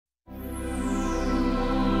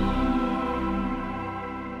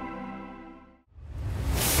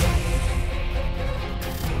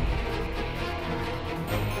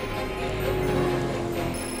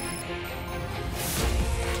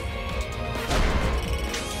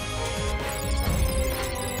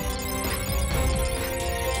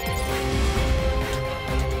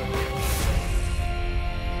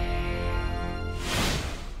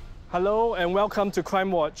Hello and welcome to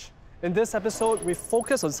Crimewatch. In this episode, we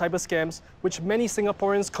focus on cyber scams which many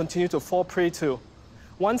Singaporeans continue to fall prey to.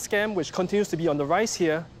 One scam which continues to be on the rise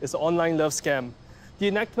here is the online love scam. The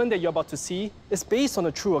enactment that you're about to see is based on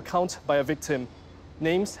a true account by a victim.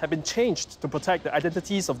 Names have been changed to protect the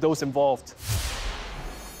identities of those involved.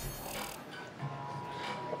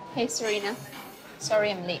 Hey, Serena. Sorry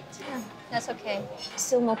I'm late. Yeah, that's okay.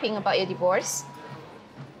 Still moping about your divorce?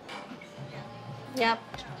 Yep.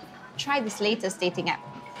 Try this latest dating app.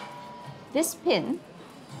 This pin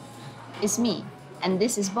is me, and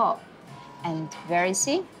this is Bob. And very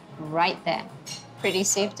safe, right there. Pretty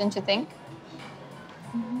safe, don't you think?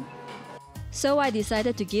 Mm-hmm. So I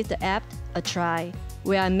decided to give the app a try,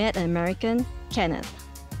 where I met an American, Kenneth.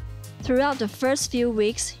 Throughout the first few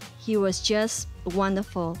weeks, he was just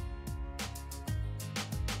wonderful.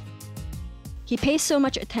 He paid so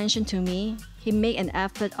much attention to me, he made an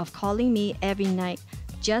effort of calling me every night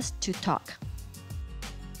just to talk.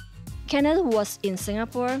 Kenneth was in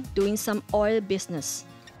Singapore doing some oil business.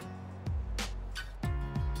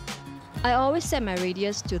 I always set my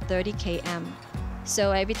radius to 30 km,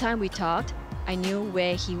 so every time we talked, I knew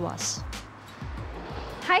where he was.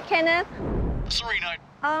 Hi, Kenneth. Serena.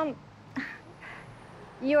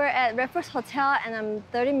 You're at Raffles Hotel and I'm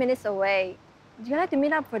 30 minutes away. Do you like to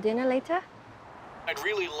meet up for dinner later? I'd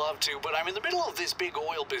really love to, but I'm in the middle of this big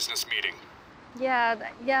oil business meeting. Yeah,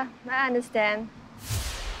 I understand.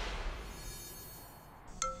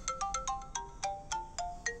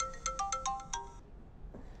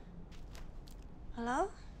 Hello?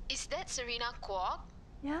 Is that Serena Kwok?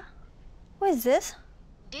 Yeah? Who is this?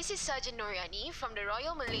 This is Sergeant Noriani from the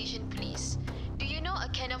Royal Malaysian Police. Do you know a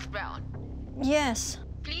Kenneth Brown? Yes.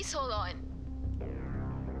 Please hold on.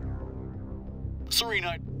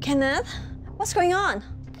 Serena. Kenneth? What's going on?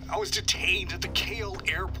 I was detained at the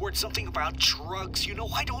KL airport. Something about drugs. You know,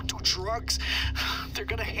 I don't do drugs. They're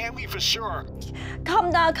gonna hand me for sure.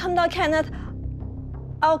 Calm down, Kenneth.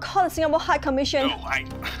 I'll call the Singapore High Commission. No, I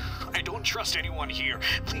don't trust anyone here.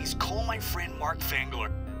 Please call my friend Mark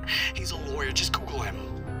Fangler. He's a lawyer. Just Google him.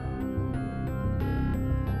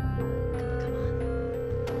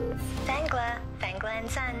 Fangler &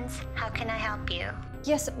 Sons. How can I help you?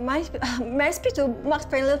 Yes, may I speak to Mark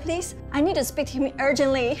Fangler, please? I need to speak to him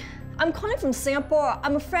urgently. I'm calling from Singapore.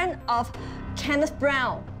 I'm a friend of Kenneth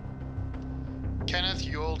Brown. Kenneth,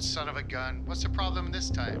 you old son of a gun. What's the problem this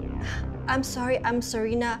time? I'm sorry, I'm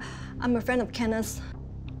Serena. I'm a friend of Kenneth's.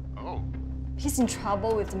 Oh. He's in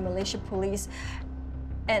trouble with the Malaysia police.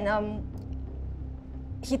 And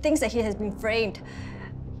he thinks that he has been framed.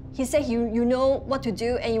 He said you know what to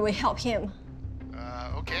do and you will help him.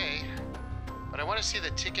 Okay. But I want to see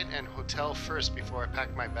the ticket and hotel first before I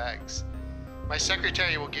pack my bags. My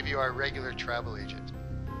secretary will give you our regular travel agent.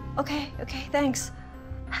 Okay, thanks.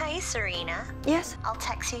 Hi, Serena. Yes? I'll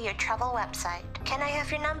text you your travel website. Can I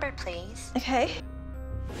have your number, please? Okay.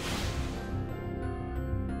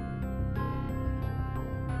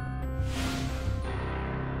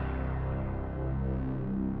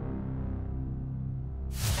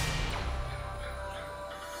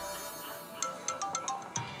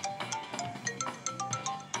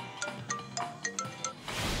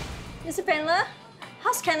 Mr. Fangler,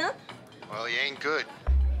 how's Kenneth? Well, he ain't good.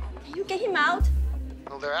 Can you get him out?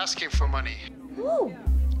 Well, they're asking for money. Who?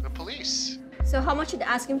 The police. So how much are they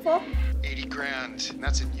asking for? 80 grand, and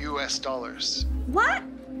that's in US dollars. What?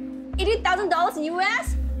 $80,000 in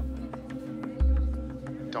US?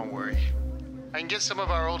 Don't worry. I can get some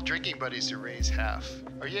of our old drinking buddies to raise half.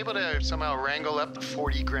 Are you able to somehow wrangle up the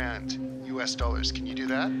 40 grand US dollars? Can you do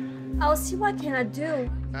that? I'll see what can I do.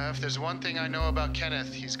 If there's one thing I know about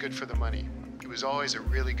Kenneth, he's good for the money. He was always a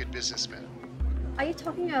really good businessman. Are you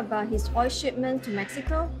talking about his oil shipment to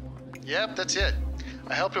Mexico? Yep, that's it.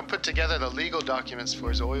 I helped him put together the legal documents for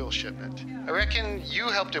his oil shipment. I reckon you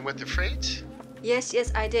helped him with the freight? Yes,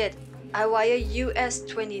 I did. I wired US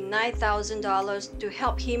 $29,000 to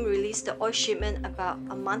help him release the oil shipment about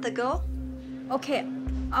a month ago. Okay,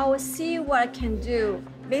 I will see what I can do.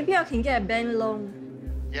 Maybe I can get a bank loan.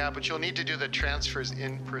 Yeah, but you'll need to do the transfers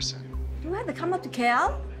in person. Do I have to come up to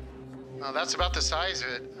KL? Well, that's about the size of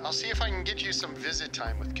it. I'll see if I can get you some visit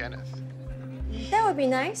time with Kenneth. That would be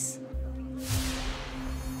nice.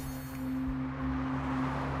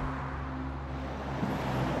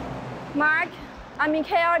 Mark, I'm in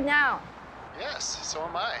KL now. Yes, so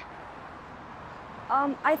am I.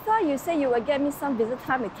 I thought you said you would get me some visit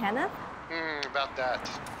time with Kenneth. About that.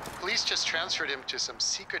 Police just transferred him to some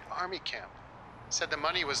secret army camp. Said the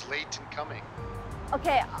money was late in coming.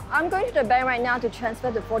 Okay, I'm going to the bank right now to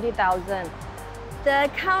transfer the 40,000. The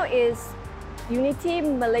account is Unity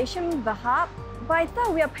Malaysian Bahab. But I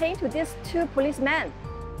thought we are paying to these two policemen.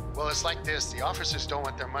 Well, it's like this. The officers don't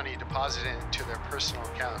want their money deposited into their personal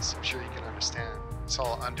accounts. I'm sure you can understand. It's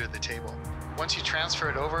all under the table. Once you transfer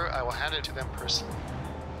it over, I will hand it to them personally.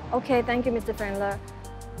 Okay, thank you, Mr. Fendler.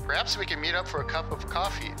 Perhaps we can meet up for a cup of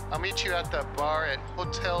coffee. I'll meet you at the bar at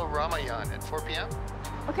Hotel Ramayan at 4 p.m.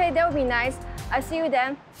 Okay, that would be nice. I'll see you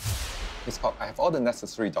then. Ms. Kwok, I have all the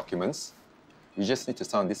necessary documents. You just need to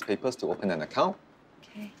sign these papers to open an account.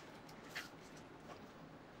 Okay.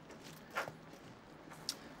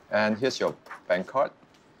 And here's your bank card.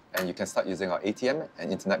 And you can start using our ATM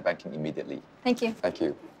and internet banking immediately. Thank you. Thank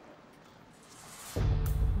you.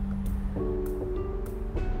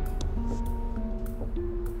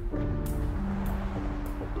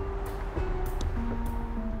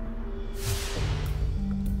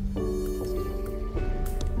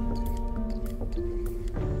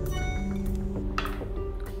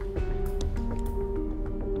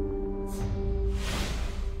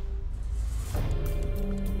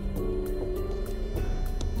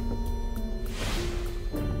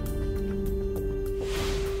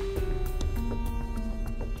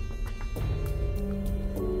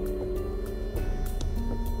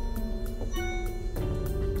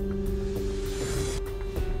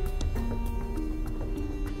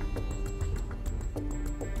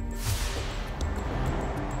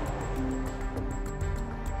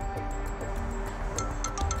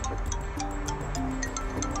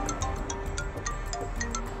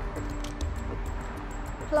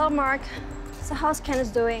 Hello, Mark. So how's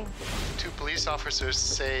Kenneth doing? Two police officers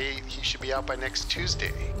say he should be out by next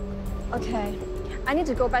Tuesday. Okay. I need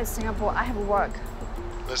to go back to Singapore. I have work.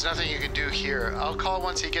 There's nothing you can do here. I'll call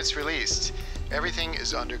once he gets released. Everything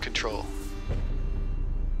is under control.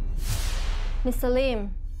 Mr.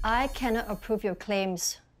 Lim, I cannot approve your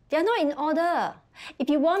claims. They are not in order. If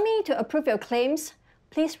you want me to approve your claims,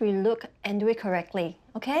 please relook and do it correctly,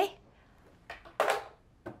 okay?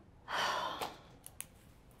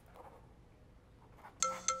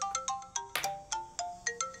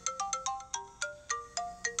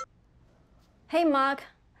 Hey, Mark.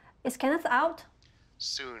 Is Kenneth out?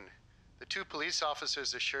 Soon. The two police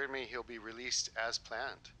officers assured me he'll be released as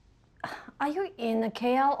planned. Are you in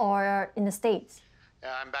KL or in the States?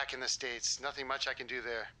 Yeah, I'm back in the States. Nothing much I can do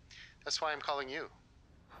there. That's why I'm calling you.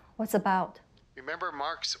 What's about? Remember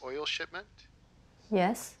Mark's oil shipment?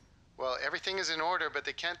 Yes. Well, everything is in order, but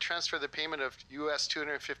they can't transfer the payment of US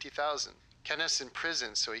 $250,000. Kenneth's in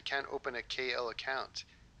prison, so he can't open a KL account.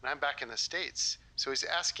 And I'm back in the States. So he's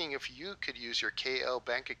asking if you could use your KL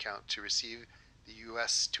bank account to receive the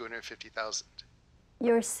US $250,000.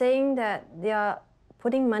 You're saying that they are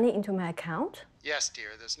putting money into my account? Yes, dear.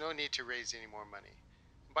 There's no need to raise any more money.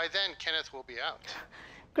 By then, Kenneth will be out.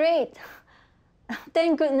 Great.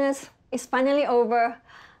 Thank goodness. It's finally over.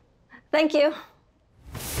 Thank you.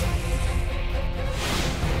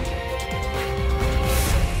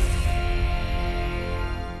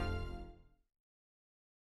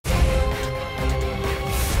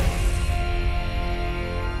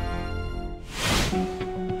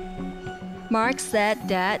 Mark said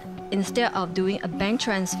that instead of doing a bank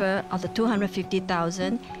transfer of the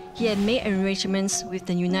 $250,000, he had made arrangements with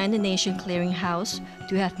the United Nations Clearinghouse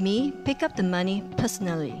to have me pick up the money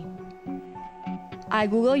personally. I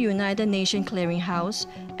googled United Nations Clearinghouse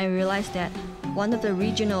and realized that one of the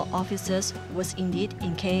regional offices was indeed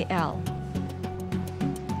in KL.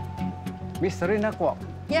 Miss Serena Kwok.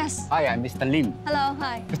 Yes. Hi, I'm Mr. Lim. Hello,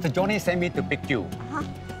 hi. Mr. Johnny sent me to pick you. Huh?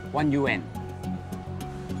 1 UN.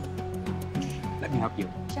 Let me help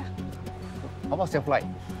you. Sure. How was your flight?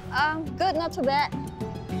 Good, not too bad.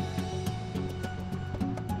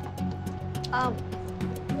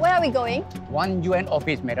 Where are we going? 1 UN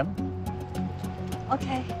office, madam.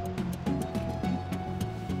 Okay.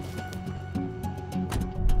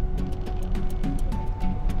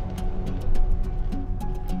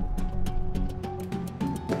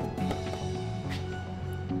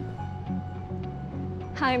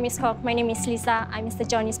 Hi, Miss Kwok. My name is Lisa. I'm Mr.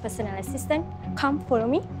 Johnny's personal assistant. Come, follow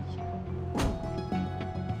me.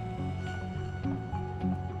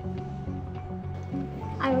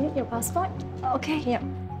 I will need your passport. Okay. Yep.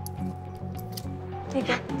 Take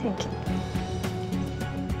it. Thank you.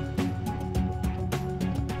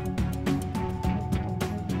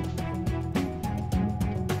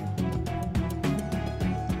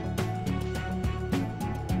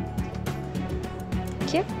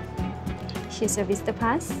 Thank you. Here's your visitor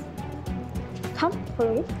pass. Come,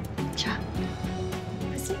 follow me. Sure.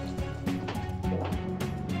 Proceed.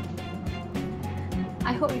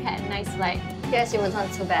 I hope you had a nice flight. Yes, it was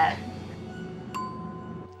not too bad.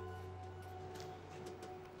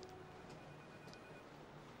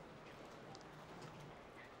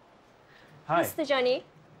 Hi. Mr. Johnny,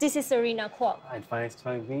 this is MediaCorp. Hi, nice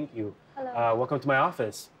to meet you. Hello. Welcome to my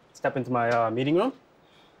office. Step into my meeting room.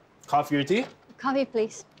 Coffee or tea? Coffee,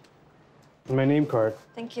 please. My name card.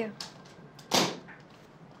 Thank you.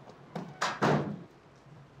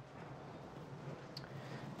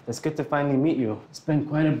 It's good to finally meet you. It's been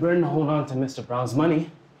quite a burden to hold on to Mr. Brown's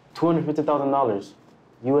money. $250,000,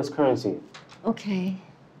 US currency. Okay.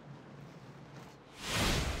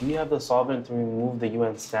 Do you have the solvent to remove the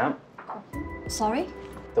UN stamp? Sorry?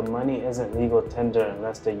 The money isn't legal tender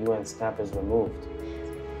unless the UN stamp is removed.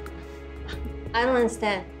 I don't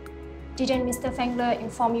understand. Didn't Mr. Fengler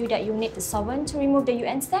inform you that you need the solvent to remove the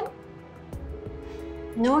UN stamp?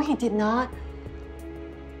 No, he did not.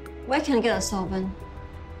 Where can I get a solvent?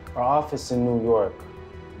 Our office is in New York,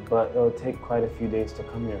 but it'll take quite a few days to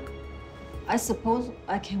come here. I suppose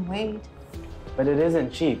I can wait. But it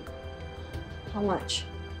isn't cheap. How much?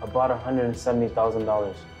 About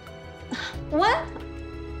 $170,000. What?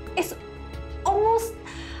 It's almost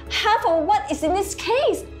half of what is in this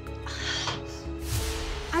case.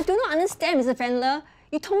 I do not understand, Mr. Fendler.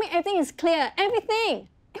 You told me everything is clear, everything.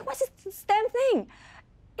 And what's this damn thing?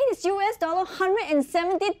 It is US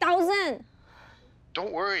 $170,000.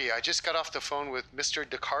 Don't worry, I just got off the phone with Mr.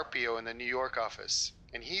 DiCarpio in the New York office,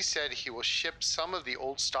 and he said he will ship some of the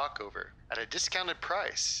old stock over at a discounted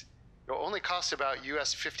price. It'll only cost about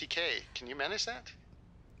US $50K. Can you manage that?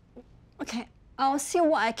 Okay, I'll see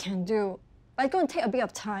what I can do, but it's going to take a bit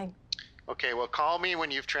of time. Okay, well, call me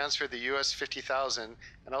when you've transferred the US $50,000,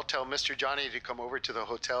 and I'll tell Mr. Johnny to come over to the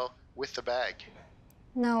hotel with the bag.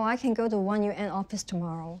 No, I can go to 1UN office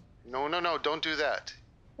tomorrow. No, don't do that.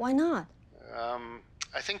 Why not?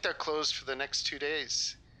 I think they're closed for the next 2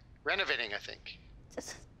 days. Renovating, I think.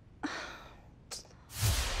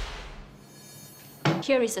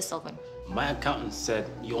 Here is the solvent. My accountant said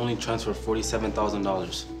you only transferred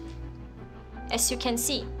 $47,000. As you can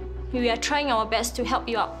see, we are trying our best to help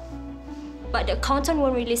you out. But the accountant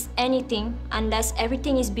won't release anything unless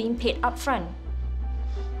everything is being paid up front.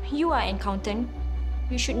 You are an accountant.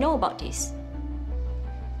 You should know about this.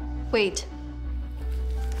 Wait.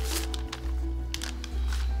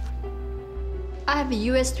 I have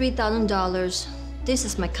US $3,000. This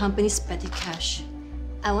is my company's petty cash.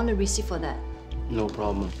 I want a receipt for that. No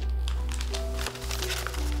problem.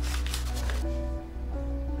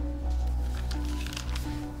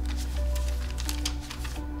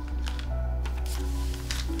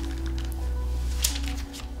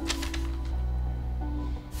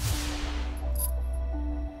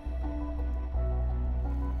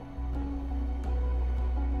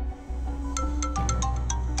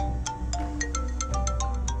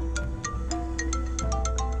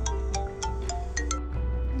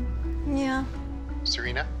 Yeah.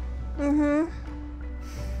 Serena?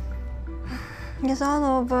 It's all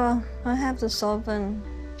over. I have the solvent.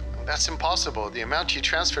 That's impossible. The amount you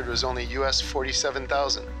transferred was only US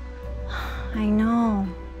 $47,000. I know.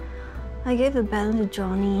 I gave the balance to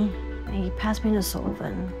Johnny, and he passed me the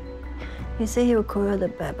solvent. He said he would courier the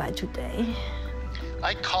bag by today.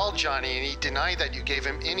 I called Johnny and he denied that you gave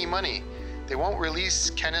him any money. They won't release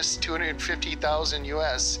Kenneth's $250,000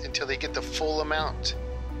 US until they get the full amount.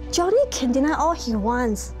 Johnny can deny all he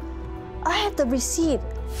wants. I have the receipt.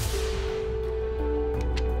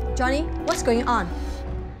 Johnny, what's going on?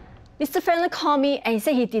 Mr. Fendler called me and he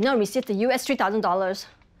said he did not receive the US $3,000.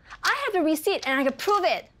 I have the receipt and I can prove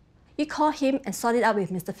it. You call him and sort it out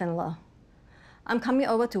with Mr. Fendler. I'm coming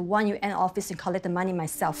over to 1UN office and collect the money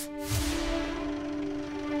myself. Can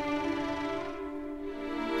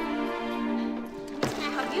I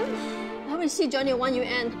help you? I will see Johnny at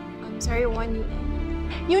 1UN. I'm sorry, 1UN.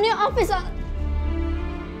 Union officer!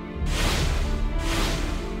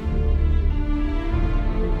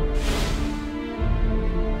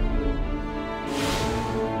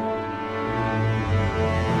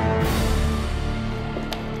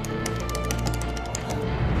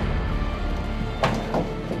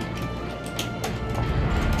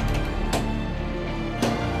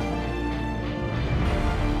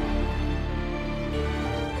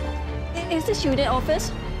 Is this Union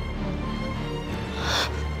office?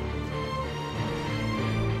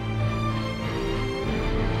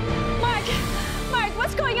 Mark,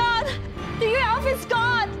 what's going on? The UN office is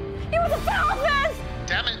gone! It was a fake office!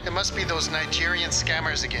 Damn it, it must be those Nigerian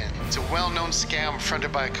scammers again. It's a well-known scam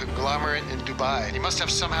fronted by a conglomerate in Dubai. He must have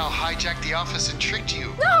somehow hijacked the office and tricked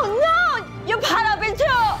you. No! You're part of it too!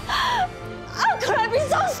 How could I be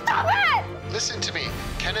so stupid? Listen to me.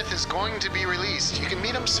 Kenneth is going to be released. You can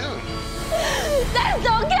meet him soon. There's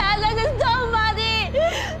no Kenneth, there's no money!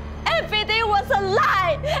 Everything was a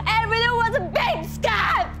lie! Everything was a big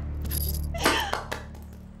scam!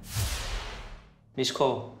 Miss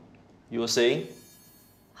Cole, you were saying?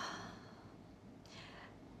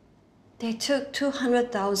 They took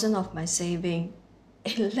 200,000 of my saving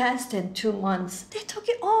in less than 2 months. They took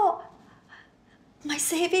it all. My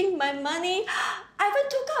saving, my money. I even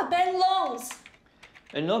took out bank loans.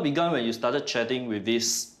 And it all began when you started chatting with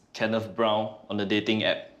this Kenneth Brown on the dating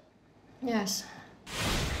app. Yes.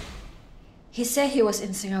 He said he was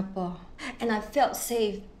in Singapore, and I felt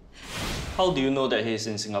safe. How do you know that he's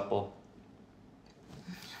in Singapore?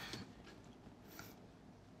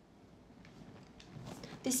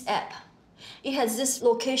 This app, it has this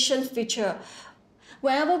location feature.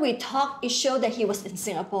 Whenever we talk, it showed that he was in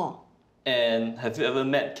Singapore. And have you ever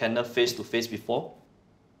met Kenneth face to face before?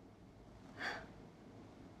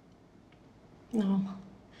 No.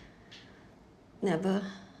 Never.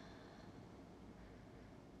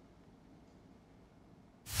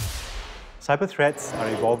 Cyber threats are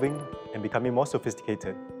evolving and becoming more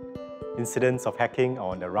sophisticated. Incidents of hacking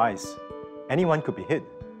are on the rise. Anyone could be hit.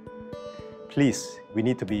 Please, we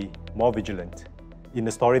need to be more vigilant. In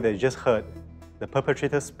the story that you just heard, the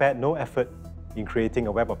perpetrator spared no effort in creating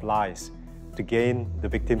a web of lies to gain the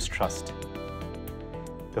victim's trust.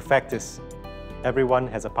 The fact is, everyone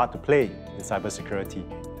has a part to play in cybersecurity.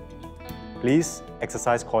 Please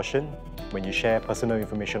exercise caution when you share personal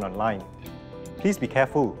information online. Please be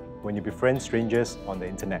careful when you befriend strangers on the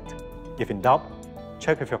internet. If in doubt,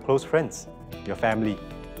 check with your close friends, your family.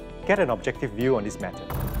 Get an objective view on this matter.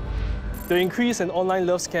 The increase in online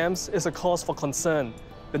love scams is a cause for concern.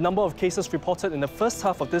 The number of cases reported in the first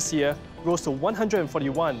half of this year rose to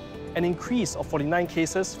 141, an increase of 49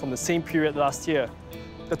 cases from the same period last year.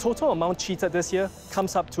 The total amount cheated this year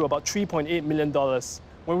comes up to about $3.8 million.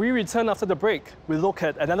 When we return after the break, we look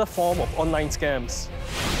at another form of online scams.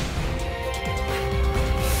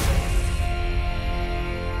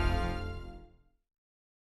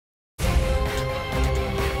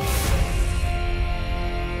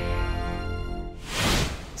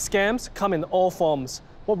 Scams come in all forms.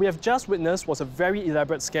 What we have just witnessed was a very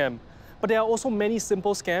elaborate scam. But there are also many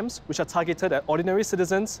simple scams which are targeted at ordinary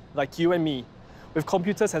citizens like you and me. With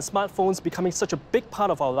computers and smartphones becoming such a big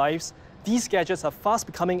part of our lives, these gadgets are fast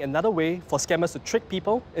becoming another way for scammers to trick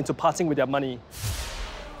people into parting with their money.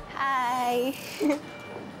 Hi.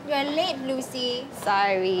 You're late, Lucy.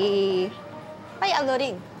 Sorry. Why are you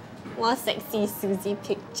uploading? More sexy Susie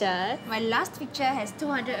pictures. My last picture has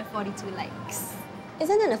 242 likes.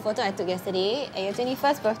 Isn't that the photo I took yesterday at your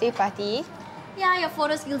 21st birthday party? Yeah, your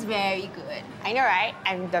photo skills very good. I know, right?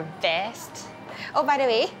 I'm the best. Oh, by the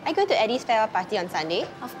way, are you going to Eddie's farewell party on Sunday?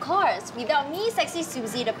 Of course. Without me, sexy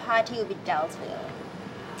Susie, the party will be dealt with.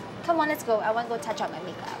 Come on, let's go. I want to go touch up my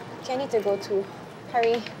makeup. Okay, I need to go too.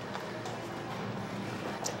 Hurry.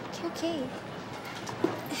 Okay.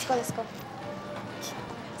 Let's go, let's go.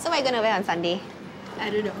 So what are you going to wear on Sunday? I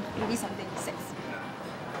don't know. Maybe something sexy.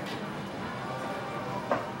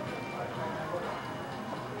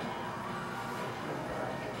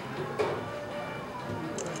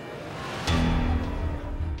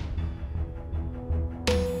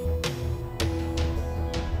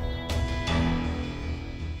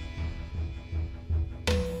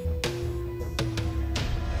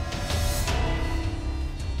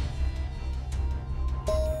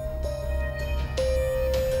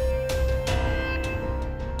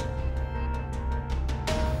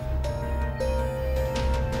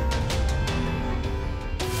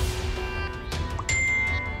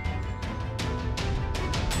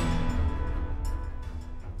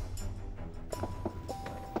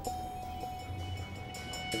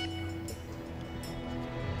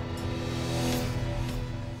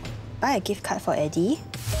 Buy a gift card for Eddie.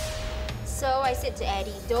 So I said to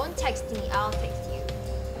Eddie, don't text me, I'll text you.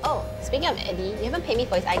 Oh, speaking of Eddie, you haven't paid me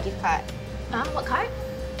for his iGift card. Huh? What card?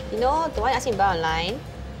 You know, the one I asked you to buy online?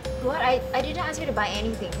 What? I didn't ask you to buy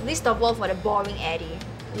anything. Least of all for the boring Eddie.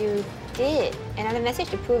 You did. And I have a message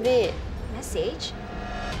to prove it. Message?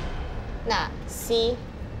 Nah, see?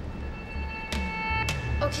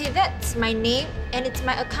 Okay, that's my name and it's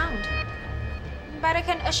my account. But I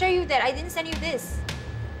can assure you that I didn't send you this.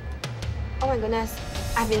 Oh my goodness,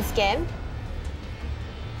 I've been scammed?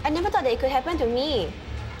 I never thought that it could happen to me.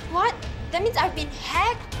 What? That means I've been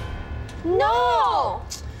hacked? No!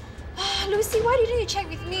 Lucy, why didn't you check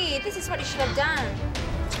with me? This is what you should have done.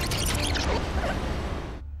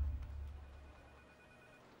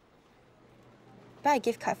 Buy a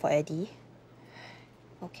gift card for Eddie.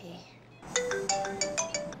 Okay.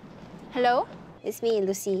 Hello? It's me,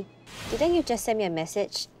 Lucy. Didn't you just send me a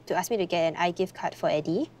message to ask me to get an iGift card for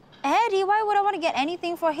Eddie? Eddie, why would I want to get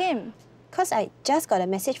anything for him? Because I just got a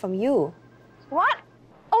message from you. What?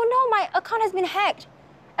 Oh no, my account has been hacked.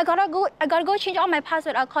 I gotta go change all my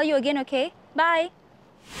password. I'll call you again, okay? Bye.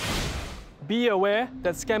 Be aware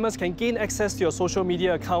that scammers can gain access to your social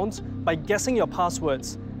media accounts by guessing your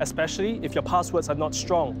passwords, especially if your passwords are not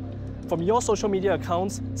strong. From your social media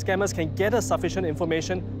accounts, scammers can gather sufficient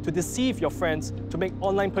information to deceive your friends to make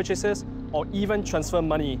online purchases or even transfer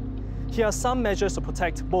money. Here are some measures to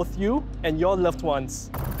protect both you and your loved ones.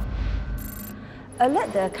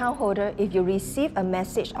 Alert the account holder if you receive a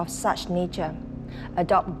message of such nature.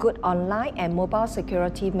 Adopt good online and mobile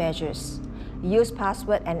security measures. Use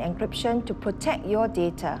password and encryption to protect your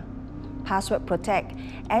data. Password protect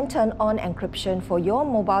and turn on encryption for your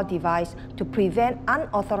mobile device to prevent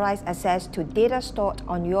unauthorized access to data stored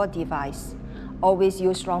on your device. Always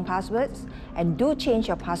use strong passwords and do change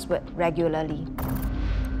your password regularly.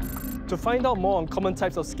 To find out more on common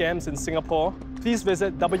types of scams in Singapore, please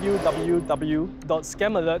visit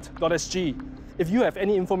www.scamalert.sg. If you have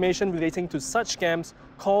any information relating to such scams,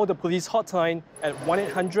 call the police hotline at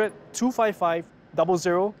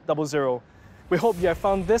 1-800-255-0000. We hope you have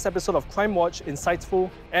found this episode of Crimewatch insightful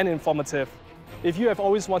and informative. If you have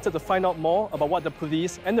always wanted to find out more about what the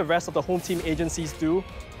police and the rest of the Home Team agencies do,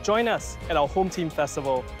 join us at our Home Team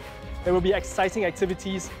Festival. There will be exciting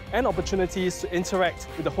activities and opportunities to interact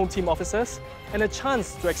with the Home Team officers and a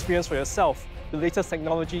chance to experience for yourself the latest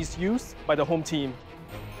technologies used by the Home Team.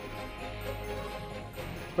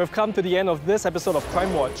 We've come to the end of this episode of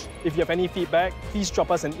Crimewatch. If you have any feedback, please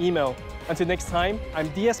drop us an email. Until next time, I'm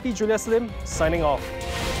DSP Julia Slim, signing off.